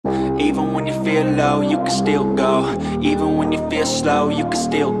when you feel low, you can still go. Even when you feel slow, you can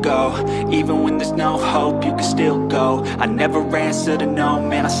still go. Even when there's no hope, you can still go. I never answer to no,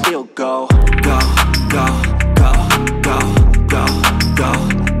 man, I still go. Go, go, go, go, go, go,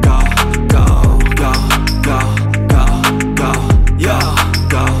 go, go, go, go, go, go, yo,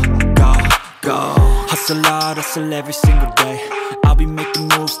 go, go, go. Hustle hard, hustle every single day. I'll be making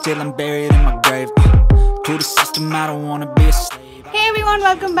moves till I'm buried in my grave. To the system, I don't wanna be a slave. Hey everyone,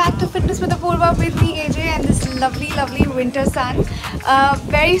 welcome back to Fitness with Apoorva with me AJ and this lovely winter sun.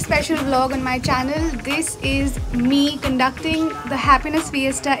 Very special vlog on my channel. This is me conducting the Happiness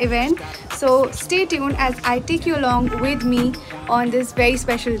Fiesta event. So stay tuned as I take you along with me on this very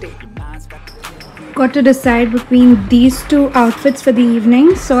special day. Got to decide between these two outfits for the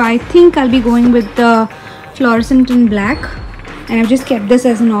evening. So I think I'll be going with the fluorescent in black. And I've just kept this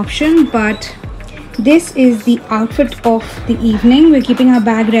as an option, but this is the outfit of the evening. We're keeping our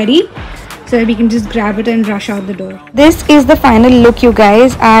bag ready so that we can just grab it and rush out the door. This is the final look, you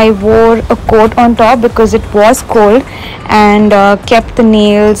guys. I wore a coat on top because it was cold and kept the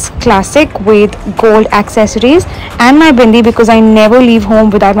nails classic with gold accessories and my bindi because I never leave home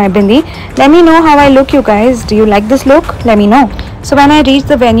without my bindi. Let me know how I look, you guys. Do you like this look? Let me know. So when I reached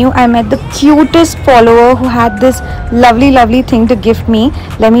the venue, I met the cutest follower who had this lovely thing to gift me.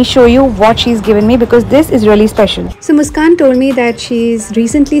 Let me show you what she's given me because this is really special. So Muskan told me that she's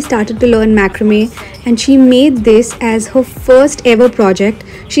recently started to learn macrame and she made this as her first ever project.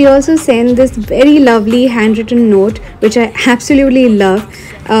 She also sent this very lovely handwritten note which I absolutely love.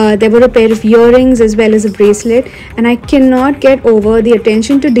 There were a pair of earrings as well as a bracelet, and I cannot get over the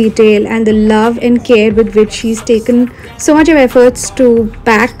attention to detail and the love and care with which she's taken so much of efforts to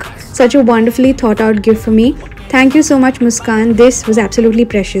pack such a wonderfully thought out gift for me. Thank you so much, Muskan. This was absolutely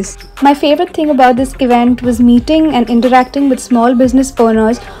precious. My favorite thing about this event was meeting and interacting with small business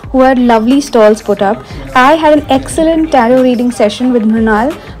owners who had lovely stalls put up. I had an excellent tarot reading session with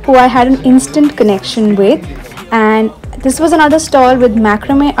Mrunal, who I had an instant connection with, and this was another stall with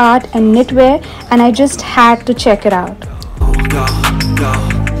macrame art and knitwear, and I just had to check it out.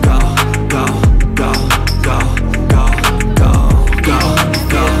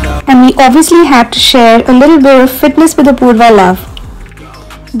 And we obviously had to share a little bit of Fitness with Apoorva love.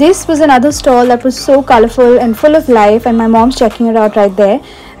 This was another stall that was so colorful and full of life, and my mom's checking it out right there.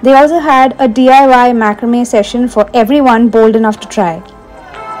 They also had a DIY macrame session for everyone bold enough to try.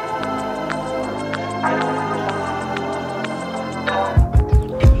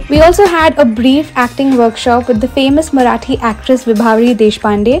 We also had a brief acting workshop with the famous Marathi actress Vibhavri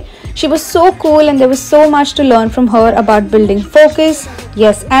Deshpande. She was so cool and there was so much to learn from her about building focus,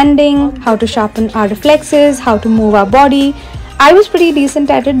 yes ending, how to sharpen our reflexes, how to move our body. I was pretty decent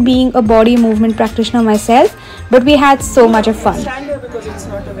at it, being a body movement practitioner myself, but we had so much of fun. Stand here because it's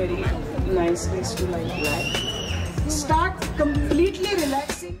not a very nice place to lie. Start completely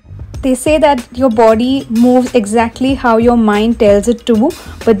relaxing. They say that your body moves exactly how your mind tells it to,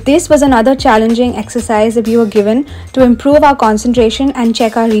 but this was another challenging exercise that we were given to improve our concentration and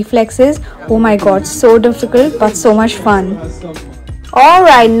check our reflexes. Oh my god, so difficult but so much fun.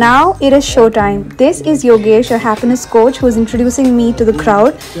 Alright, now it is showtime. This is Yogesh, a happiness coach, who is introducing me to the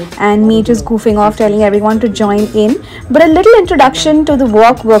crowd and me just goofing off telling everyone to join in. But a little introduction to the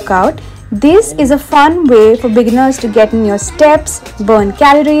workout. This is a fun way for beginners to get in your steps, burn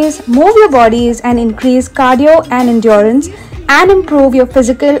calories, move your bodies and increase cardio and endurance and improve your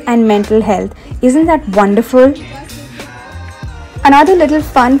physical and mental health. Isn't that wonderful? Another little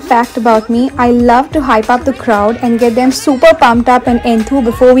fun fact about me, I love to hype up the crowd and get them super pumped up and enthu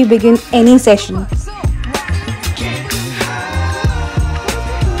before we begin any session.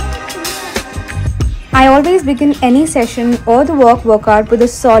 I always begin any session or the workout with a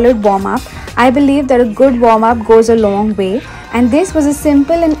solid warm-up. I believe that a good warm-up goes a long way, and this was a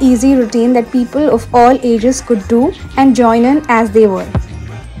simple and easy routine that people of all ages could do and join in as they were.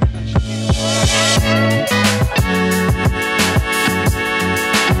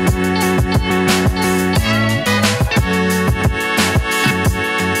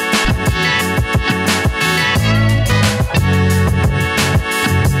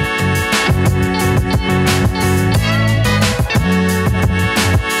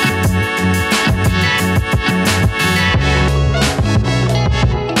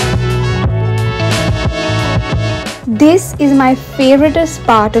 This is my favoriteest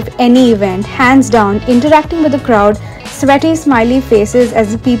part of any event, hands down, interacting with the crowd, sweaty smiley faces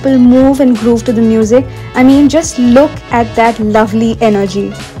as the people move and groove to the music. I mean, just look at that lovely energy.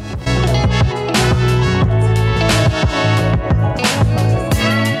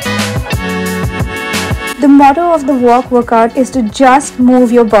 The motto of the workout is to just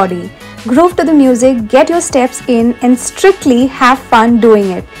move your body. Groove to the music, get your steps in and strictly have fun doing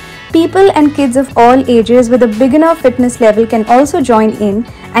it. People and kids of all ages with a beginner fitness level can also join in,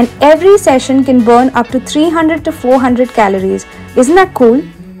 and every session can burn up to 300 to 400 calories. Isn't that cool?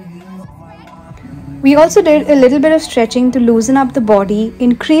 We also did a little bit of stretching to loosen up the body,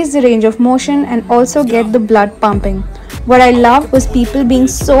 increase the range of motion and also get the blood pumping. What I loved was people being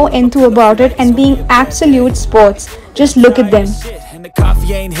so into about it and being absolute sports. Just look at them. And the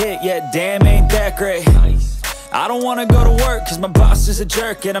coffee ain't hit yet, damn ain't that great. I don't wanna go to work cause my boss is a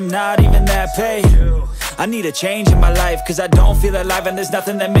jerk and I'm not even that paid. I need a change in my life cause I don't feel alive and there's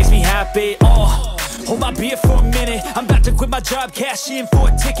nothing that makes me happy. Hold my beer for a minute, I'm about to quit my job, cash in for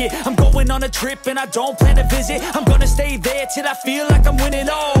a ticket. I'm going on a trip and I don't plan to visit. I'm gonna stay there till I feel like I'm winning,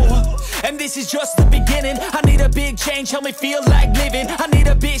 and this is just the beginning. I need a big change, help me feel like living. I need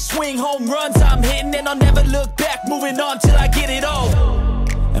a big swing, home runs I'm hitting, and I'll never look back, moving on till I get it all.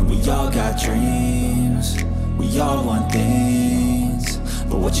 And we all got dreams, we all want things,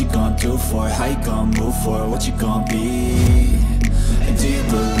 but what you gonna do for it? How you gonna move for it? What you gonna be? And do you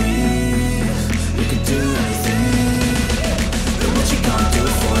believe you can do anything? But what you gonna do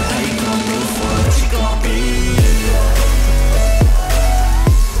for it? How you gonna move for it? What you gonna be?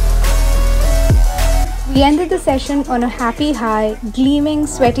 We ended the session on a happy high, gleaming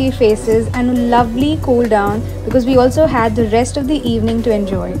sweaty faces and a lovely cool down because we also had the rest of the evening to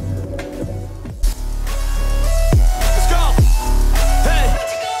enjoy.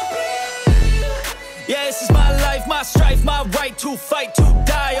 My strife, my right to fight, to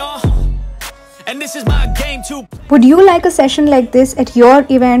die on. And this is my game too. Would you like a session like this at your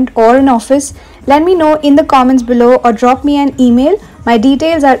event or an office? Let me know in the comments below or drop me an email. My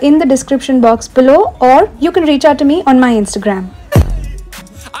details are in the description box below, or you can reach out to me on my Instagram.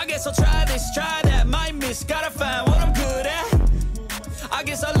 I guess I'll try this, try that, might miss, gotta find what I'm good at. I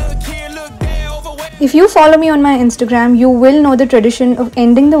guess I look here, look there, overweight. If you follow me on my Instagram, you will know the tradition of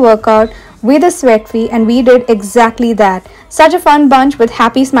ending the workout with a sweat free, and we did exactly that. Such a fun bunch with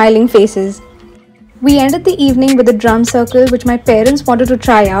happy smiling faces. We ended the evening with a drum circle which my parents wanted to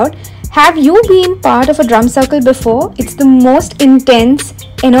try out. Have you been part of a drum circle before? It's the most intense,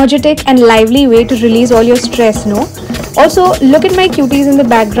 energetic and lively way to release all your stress, no? Also, look at my cuties in the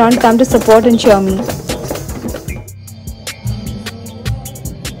background come to support and cheer me.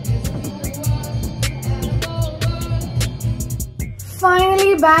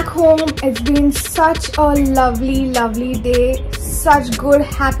 Finally back home. It's been such a lovely day, such good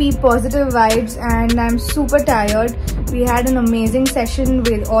happy positive vibes, and I'm super tired. We had an amazing session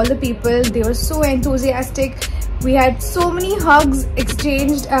with all the people. They were so enthusiastic. We had so many hugs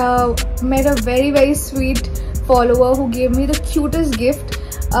exchanged. Met a very sweet follower who gave me the cutest gift.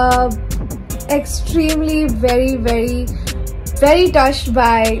 Extremely very touched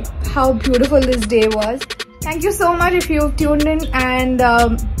by how beautiful this day was. Thank you so much if you've tuned in and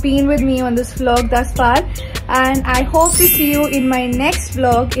been with me on this vlog thus far, and I hope to see you in my next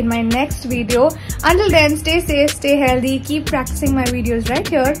vlog, in my next video. Until then, stay safe, stay healthy, keep practicing my videos right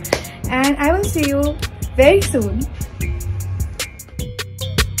here, and I will see you very soon.